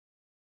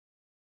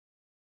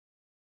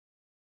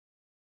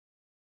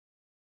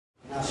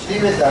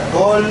נשלים את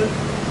הכל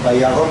by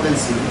Yaron Ben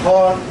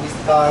Simhon. We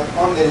start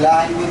on the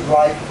line with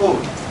right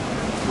foot.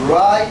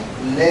 Right,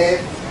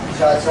 left,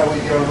 cha-cha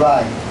with your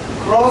right.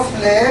 Cross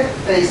left,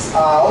 face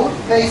out,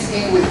 face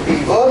in with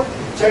pivot.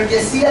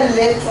 Cherkesia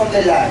left on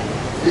the line.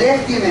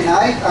 Left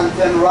Yemenite and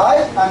turn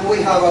right, and we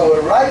have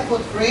our right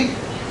foot free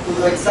to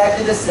do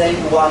exactly the same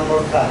one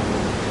more time.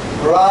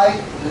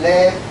 Right,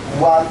 left,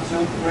 1,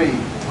 2, 3.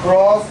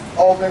 Cross,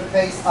 open,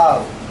 face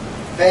out.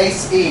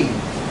 Face in.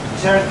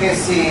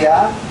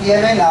 Cherkesia,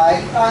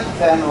 Yemenite, and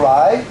turn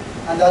right.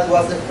 And that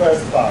was the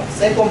first part.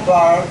 Second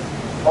part,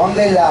 on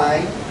the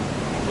line.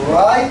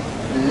 Right,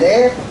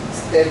 left,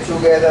 step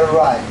together,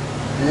 right.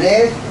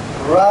 Left,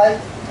 right,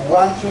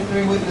 1, 2,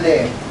 3 with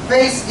left.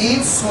 Face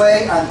in,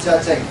 sway, and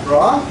cha-cha in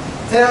front.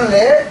 Turn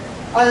left,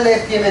 and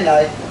left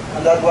Yemenite.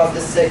 And that was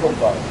the second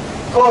part.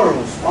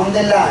 Chorus, on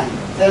the line.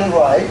 Turn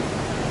right,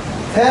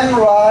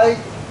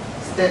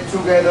 step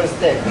together,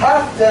 step.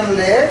 Half turn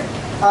left,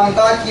 and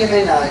back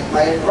Yemenite.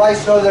 My right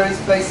shoulder is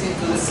facing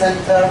to the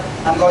center.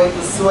 I'm going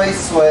to sway,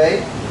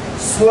 sway.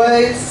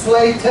 Sway,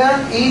 sway,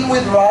 turn in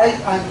with right,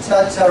 and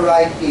cha-cha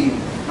right in.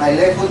 My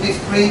left foot is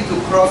free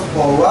to cross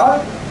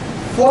forward,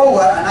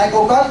 forward, and I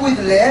go back with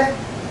left,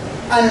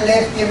 and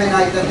left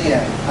Yemenite at the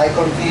end. I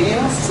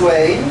continue,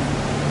 swaying,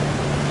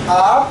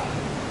 up,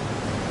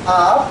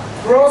 up,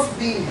 cross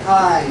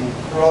behind,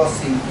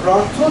 crossing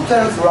front, 2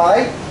 turns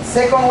right,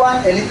 second one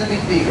a little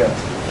bit bigger.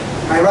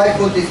 My right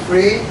foot is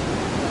free,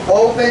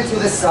 open to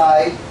the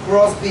side,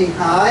 cross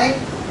behind,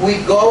 we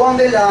go on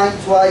the line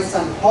twice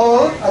and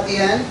hold at the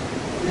end,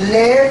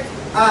 left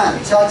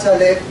and cha-cha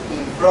left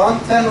in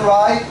front, turn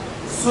right,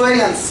 sway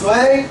and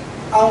sway,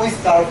 and we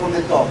start from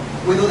the top.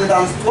 We do the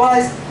dance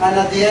twice, and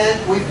at the end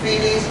we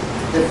finish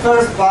the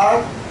first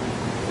part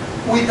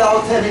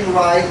without turning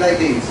right like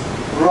this.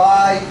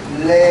 Right,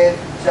 left,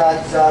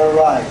 cha-cha,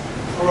 right.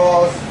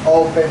 Cross,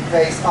 open,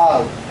 face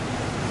out.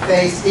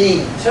 Face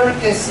in,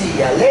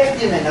 Cherkesia, left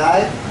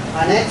Yemenite,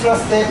 an extra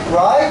step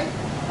right,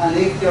 and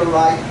lift your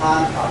right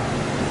hand up.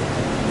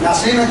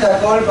 נשלים את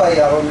הכל by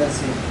ירון בן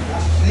סימהון.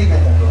 נשלים את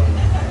הכל.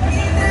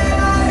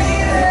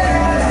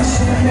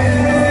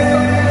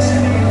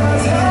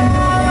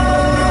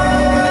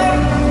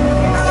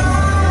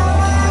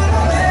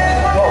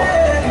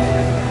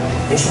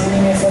 יש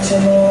מילים יפות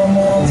שלא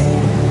אמרתי,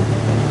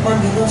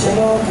 מנגינות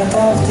שלא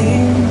כתבתי,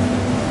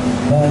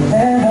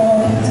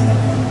 בלילות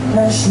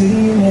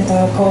נשלים את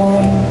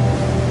הכל,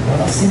 לא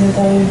נפסיד את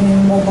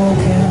הריבים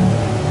בבוקר,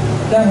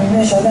 גם אם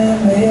נשלם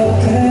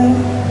ביוקר,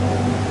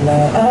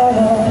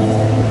 לעלות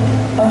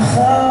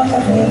אחר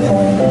כך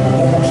נלחום, לא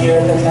מכיר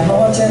את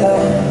הקטנות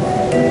שלך,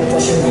 את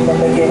השירים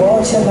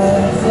במגירות שלך,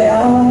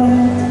 לאט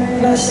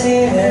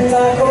נשלים את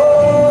הכל.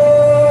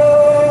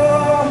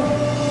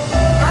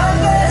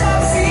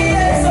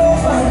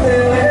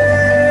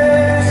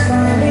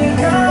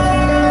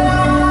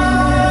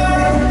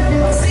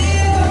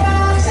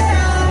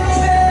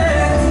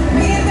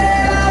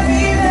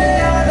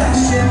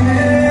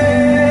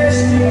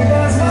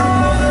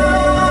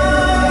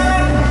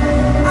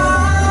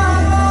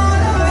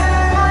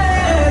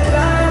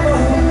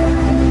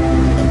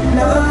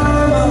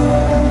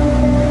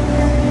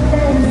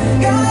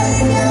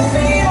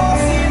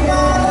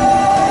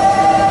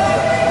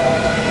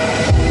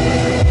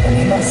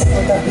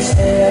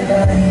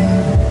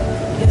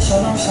 יש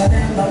עולם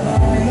שלם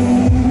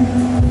בבית,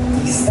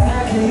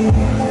 תסתכלי,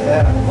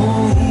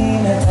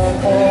 רואים את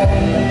הכל,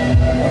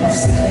 לא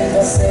נפסיק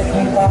להתעסק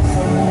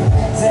מפחד,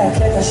 זה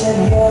הקטע של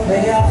להיות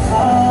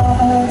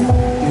ביחד,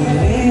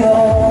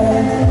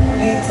 להיות,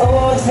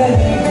 לטעות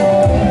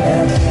ולגרום,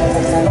 להכיר את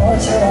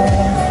הקטנות שלך,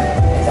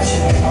 את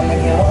השירים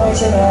המגירות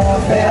שלך,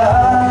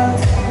 ואת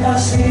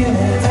נשלים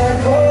את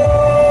הכל.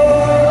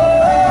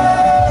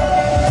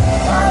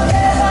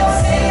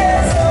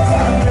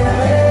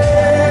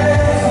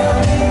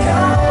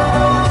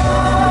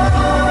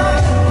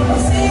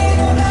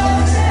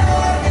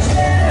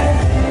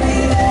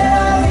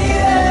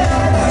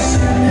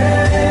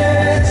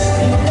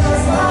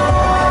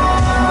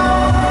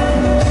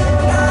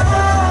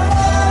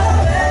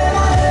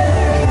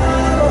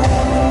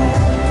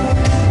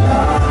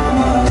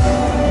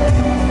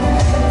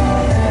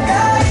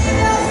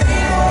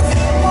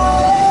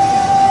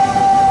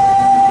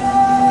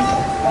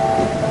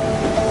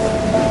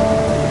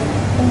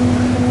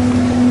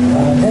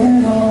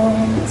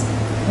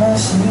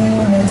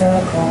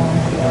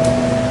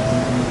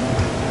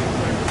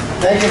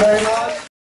 Thank you very much.